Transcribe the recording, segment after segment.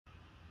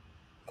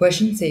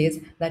Question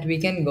says that we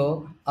can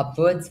go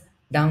upwards,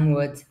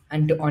 downwards,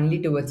 and only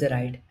towards the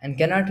right, and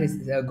cannot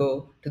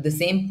go to the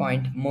same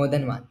point more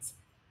than once.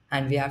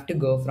 And we have to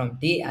go from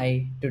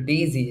Ti to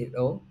T0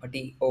 or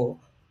To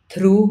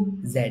through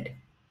Z.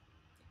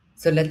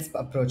 So let's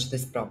approach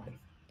this problem.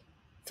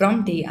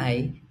 From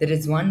Ti, there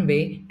is one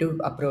way to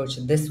approach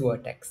this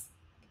vertex.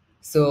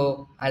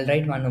 So I'll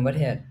write one over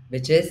here,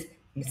 which is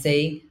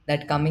saying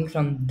that coming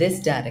from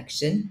this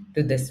direction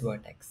to this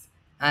vertex,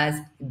 as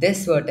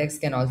this vertex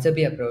can also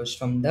be approached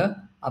from the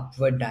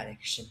upward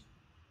direction.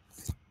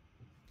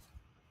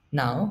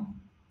 Now,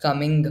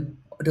 coming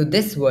to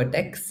this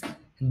vertex,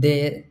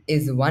 there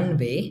is one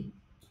way,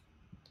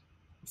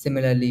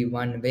 similarly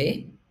one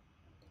way,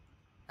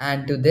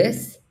 and to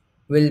this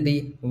will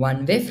be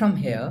one way from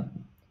here,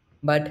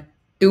 but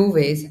two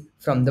ways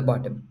from the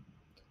bottom.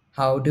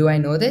 How do I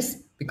know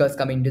this? Because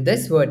coming to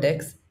this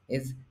vertex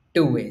is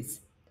two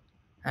ways.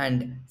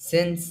 And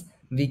since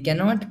we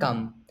cannot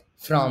come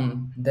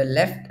from the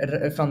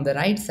from the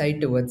right side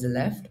towards the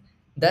left,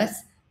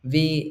 thus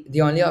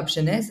the only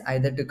option is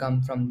either to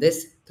come from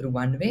this through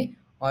one way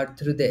or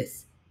through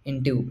this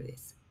in two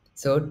ways.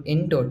 So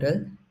in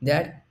total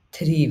there are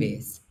three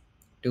ways.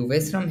 Two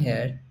ways from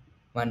here,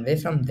 one way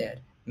from there,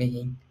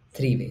 making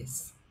three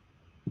ways.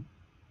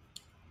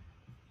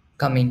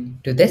 Coming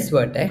to this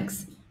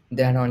vertex,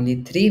 there are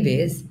only three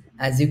ways,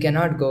 as you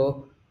cannot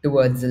go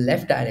towards the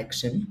left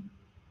direction,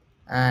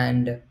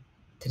 and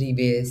three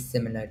ways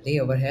similarly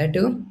over here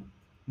too.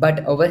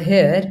 But over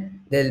here,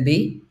 there'll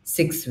be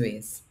six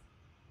ways,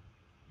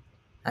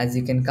 as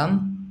you can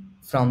come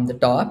from the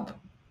top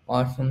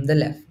or from the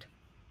left.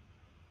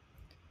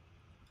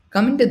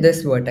 Coming to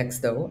this vertex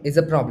though is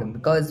a problem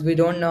because we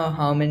don't know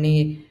how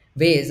many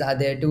ways are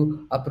there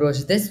to approach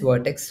this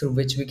vertex through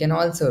which we can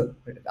also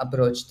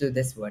approach to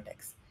this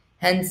vertex.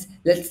 Hence,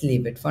 let's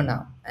leave it for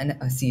now and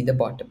see the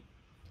bottom.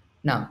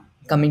 Now,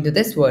 coming to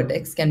this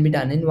vertex can be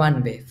done in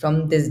one way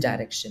from this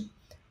direction.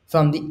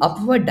 From the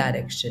upward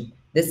direction,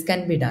 this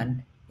can be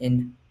done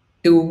in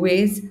two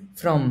ways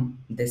from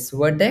this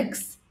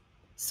vertex.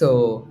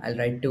 So I'll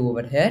write 2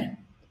 over here.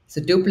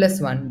 So 2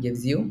 plus 1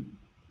 gives you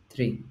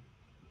 3.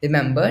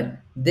 Remember,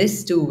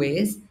 this two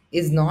ways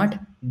is not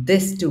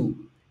this two.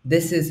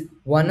 This is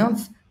one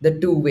of the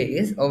two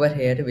ways over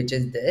here, which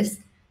is this,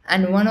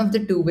 and one of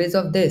the two ways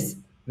of this,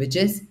 which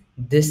is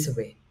this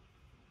way.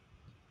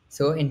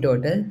 So in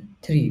total,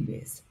 three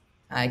ways.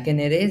 I can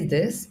erase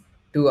this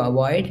to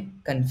avoid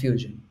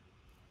confusion.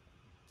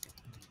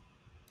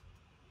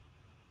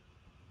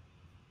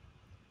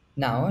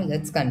 Now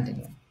let's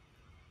continue.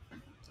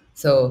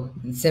 So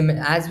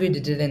as we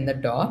did it in the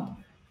top,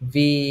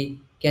 we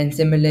can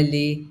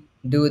similarly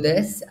do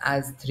this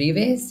as three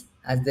ways,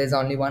 as there's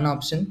only one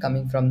option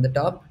coming from the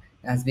top,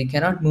 as we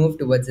cannot move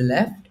towards the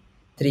left.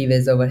 Three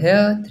ways over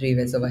here, three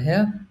ways over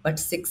here, but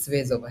six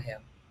ways over here.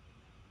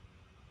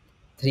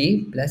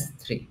 3 plus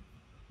 3.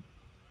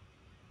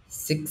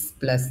 6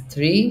 plus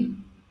 3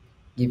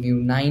 give you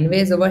 9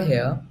 ways over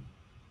here.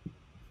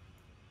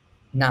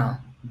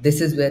 Now,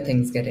 this is where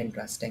things get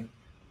interesting,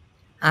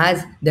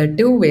 as there are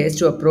two ways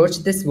to approach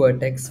this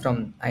vertex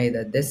from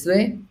either this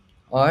way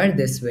or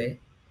this way.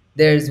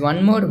 There is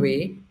one more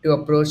way to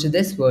approach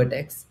this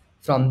vertex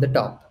from the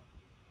top,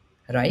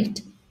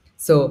 right?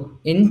 So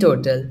in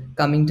total,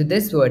 coming to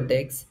this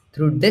vertex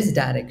through this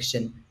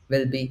direction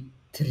will be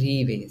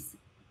three ways.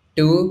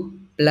 2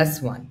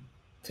 plus 1,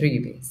 three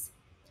ways.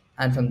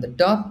 And from the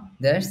top,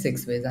 there are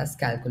six ways as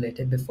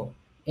calculated before.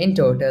 In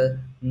total,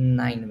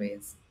 9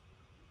 ways.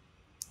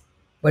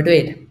 But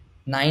wait,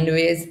 9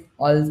 ways,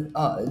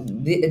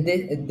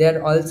 there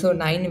are also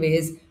 9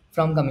 ways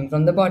from coming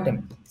from the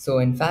bottom. So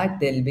in fact,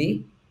 there'll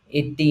be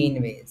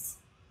 18 ways.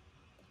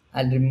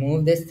 I'll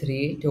remove this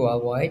 3 to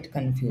avoid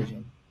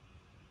confusion.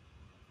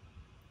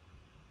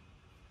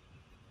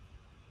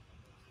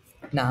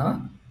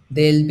 Now,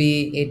 there'll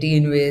be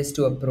 18 ways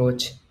to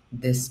approach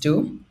this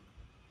too.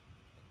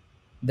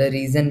 The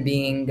reason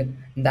being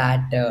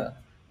that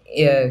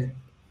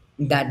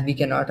that we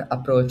cannot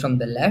approach from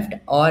the left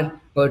or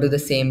go to the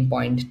same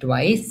point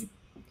twice.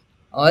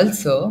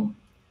 Also,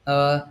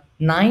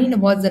 9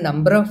 was the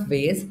number of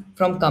ways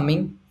from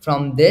coming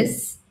from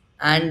this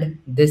and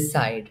this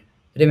side.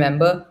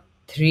 Remember,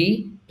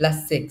 3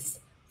 plus 6.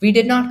 We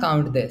did not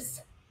count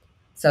this.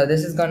 So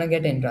this is gonna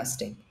get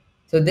interesting.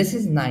 So this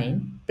is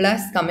 9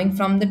 plus coming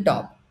from the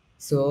top.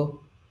 So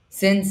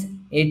since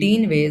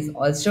 18 ways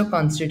also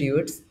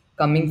constitutes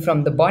coming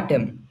from the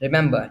bottom,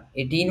 remember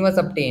 18 was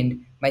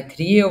obtained by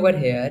 3 over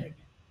here,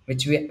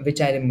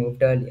 which I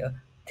removed earlier,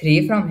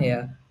 3 from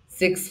here,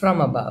 6 from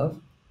above,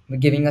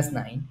 giving us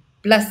 9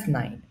 plus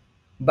 9.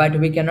 But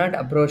we cannot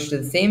approach to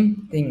the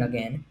same thing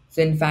again.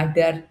 So in fact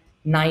there are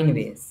 9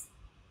 ways.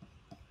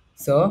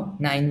 So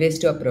 9 ways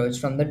to approach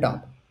from the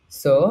top.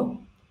 So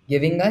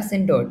giving us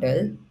in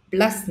total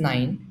plus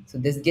 9. So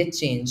this gets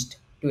changed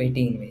to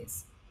 18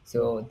 ways.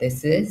 So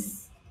this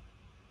is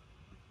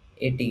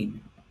 18.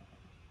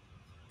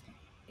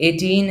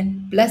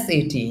 18 plus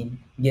 18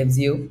 gives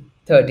you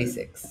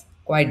 36.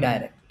 Quite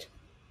direct.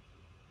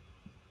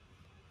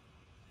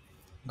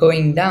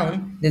 Going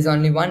down, there's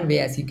only one way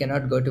as you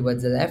cannot go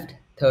towards the left,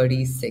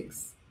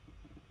 36.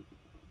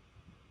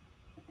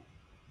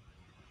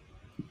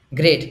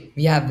 Great,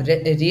 we have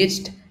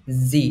reached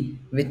Z,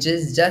 which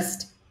is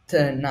just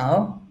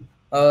now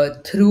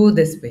through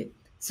this way.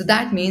 So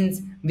that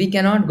means we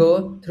cannot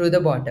go through the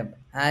bottom,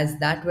 as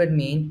that would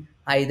mean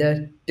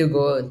either to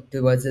go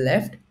towards the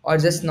left or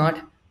just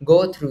not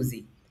go through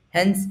Z.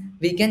 Hence,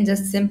 we can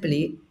just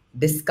simply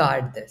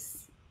discard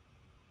this.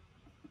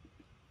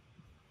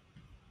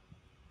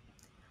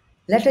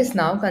 Let us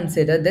now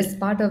consider this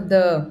part of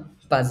the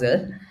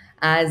puzzle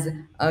as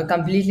a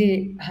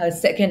completely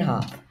second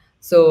half.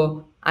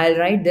 So I'll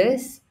write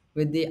this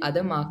with the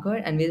other marker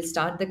and we'll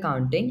start the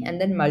counting and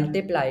then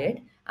multiply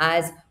it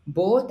as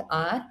both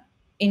are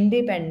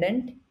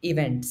independent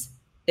events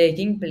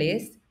taking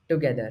place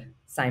together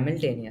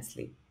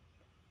simultaneously.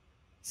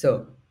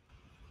 So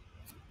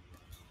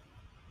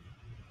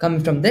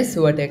coming from this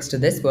vertex to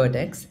this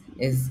vertex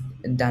is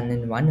done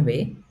in one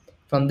way.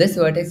 From this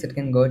vertex, it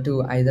can go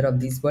to either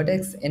of these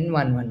vertex in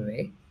one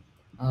way.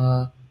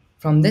 Uh,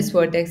 from this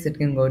vertex, it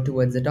can go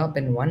towards the top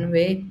in one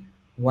way.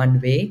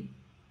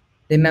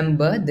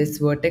 Remember, this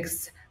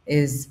vertex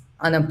is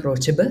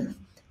unapproachable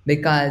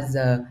because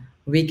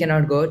we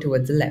cannot go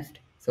towards the left.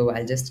 So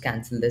I'll just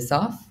cancel this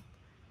off.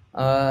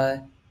 Uh,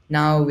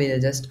 Now we'll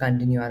just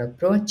continue our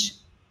approach.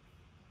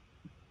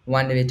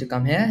 One way to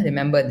come here.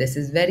 Remember, this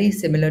is very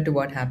similar to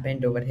what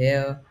happened over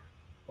here,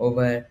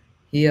 over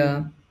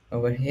here,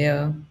 over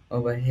here,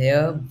 over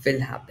here will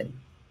happen.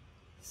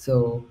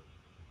 So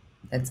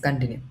let's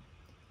continue.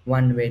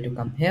 One way to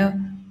come here,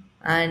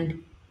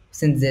 and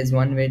since there's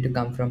one way to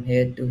come from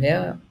here to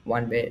here,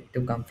 one way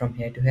to come from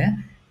here to here,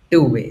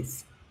 two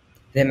ways.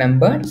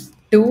 Remember,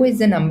 two is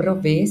the number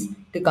of ways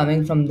to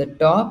coming from the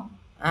top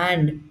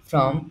and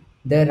from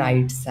the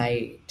right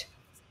side,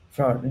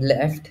 from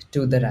left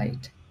to the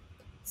right.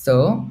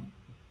 So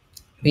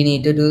we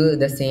need to do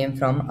the same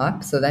from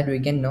up so that we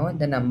can know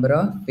the number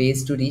of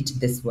ways to reach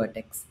this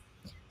vertex.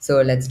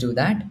 So let's do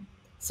that.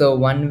 So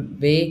one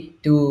way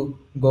to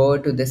go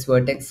to this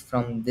vertex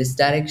from this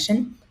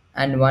direction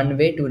and one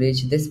way to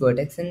reach this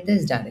vertex in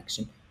this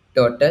direction.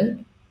 Total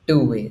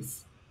two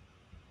ways.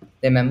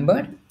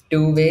 Remember,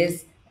 two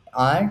ways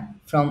are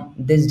from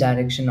this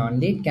direction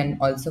only. It can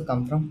also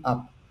come from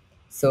up.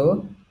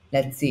 So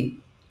let's see.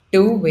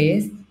 Two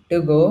ways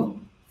to go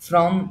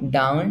from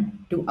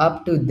down to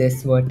up to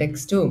this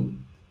vertex too.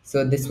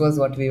 So this was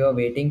what we were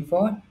waiting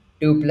for.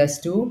 2 plus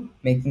 2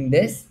 making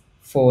this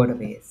 4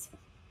 ways.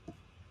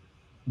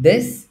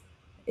 This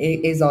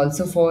is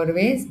also four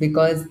ways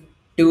because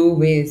two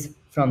ways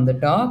from the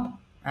top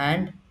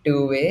and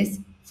two ways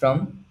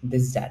from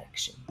this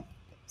direction.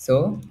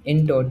 So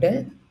in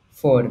total,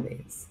 four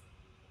ways.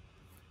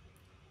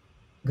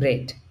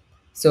 Great.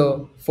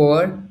 So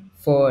four,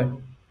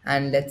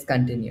 and let's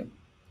continue.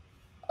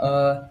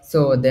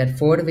 So there are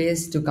four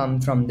ways to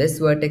come from this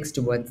vertex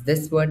towards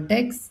this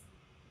vertex.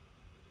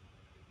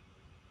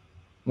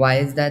 Why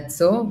is that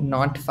so?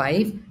 Not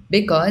five?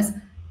 Because,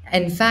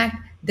 in fact,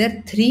 there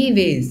are three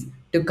ways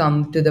to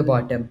come to the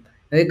bottom.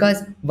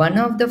 Because one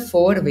of the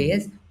four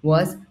ways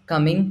was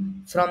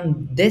coming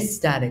from this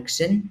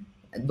direction,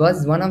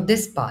 was one of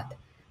this path.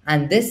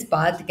 And this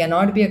path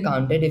cannot be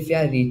accounted if we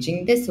are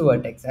reaching this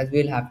vertex, as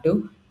we will have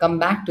to come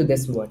back to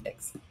this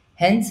vertex.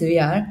 Hence, we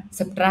are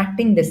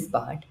subtracting this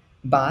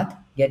path,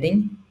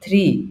 getting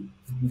three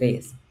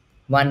ways.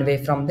 One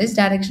way from this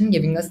direction,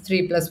 giving us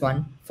 3 plus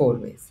 1, 4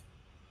 ways.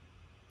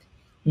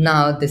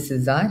 Now this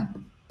is our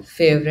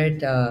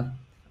favorite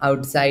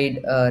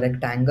outside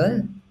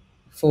rectangle.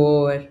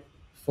 4,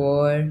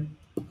 4,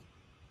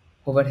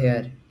 over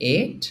here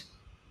 8.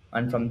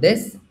 One from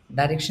this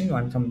direction,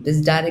 one from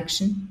this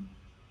direction.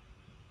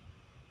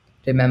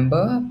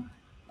 Remember,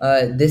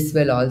 this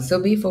will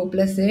also be 4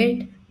 plus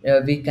 8.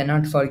 We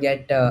cannot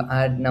forget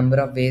our number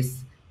of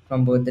ways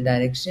from both the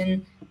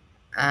direction.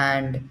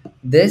 And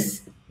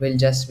this will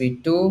just be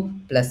 2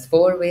 plus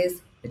 4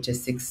 ways, which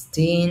is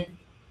 16.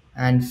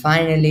 And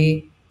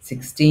finally,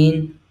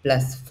 16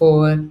 plus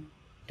 4,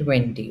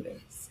 20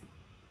 ways.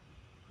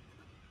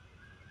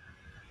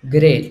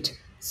 Great.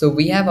 So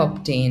we have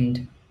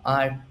obtained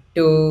our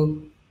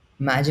two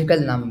magical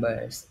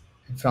numbers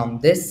from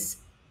this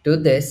to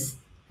this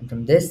and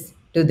from this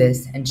to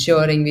this,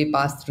 ensuring we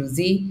pass through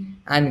Z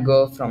and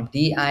go from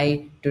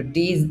TI to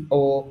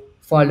TO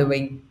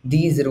following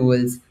these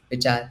rules,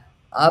 which are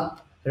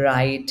up,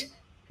 right,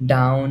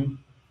 down,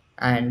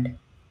 and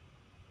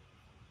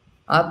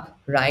up,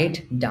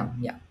 right, down.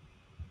 Yeah.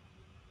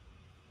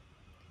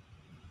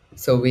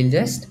 So we'll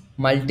just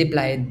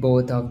multiply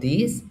both of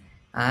these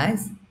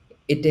as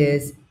it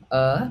is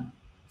a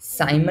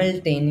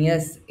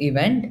simultaneous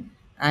event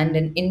and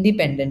an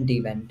independent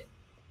event.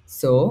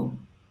 So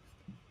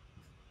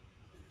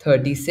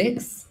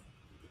 36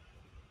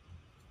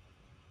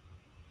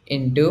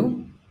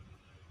 into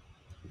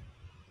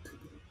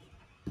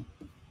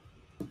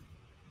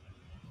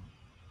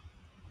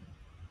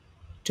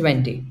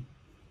 20,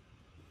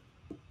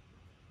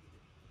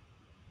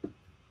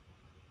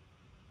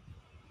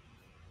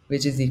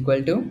 which is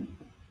equal to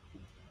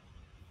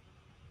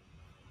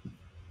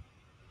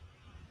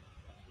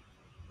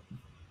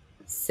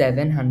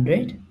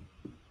 720.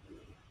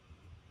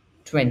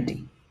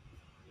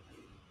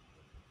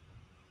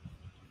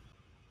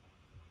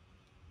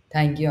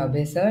 Thank you,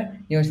 Abhay sir.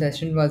 Your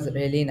session was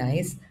really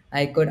nice.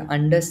 I could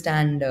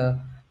understand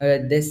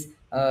this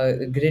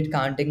grid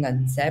counting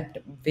concept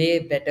way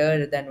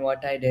better than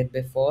what I did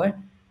before.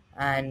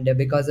 And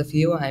because of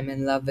you, I'm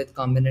in love with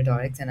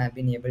combinatorics and I've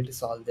been able to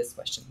solve this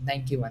question.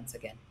 Thank you once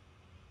again.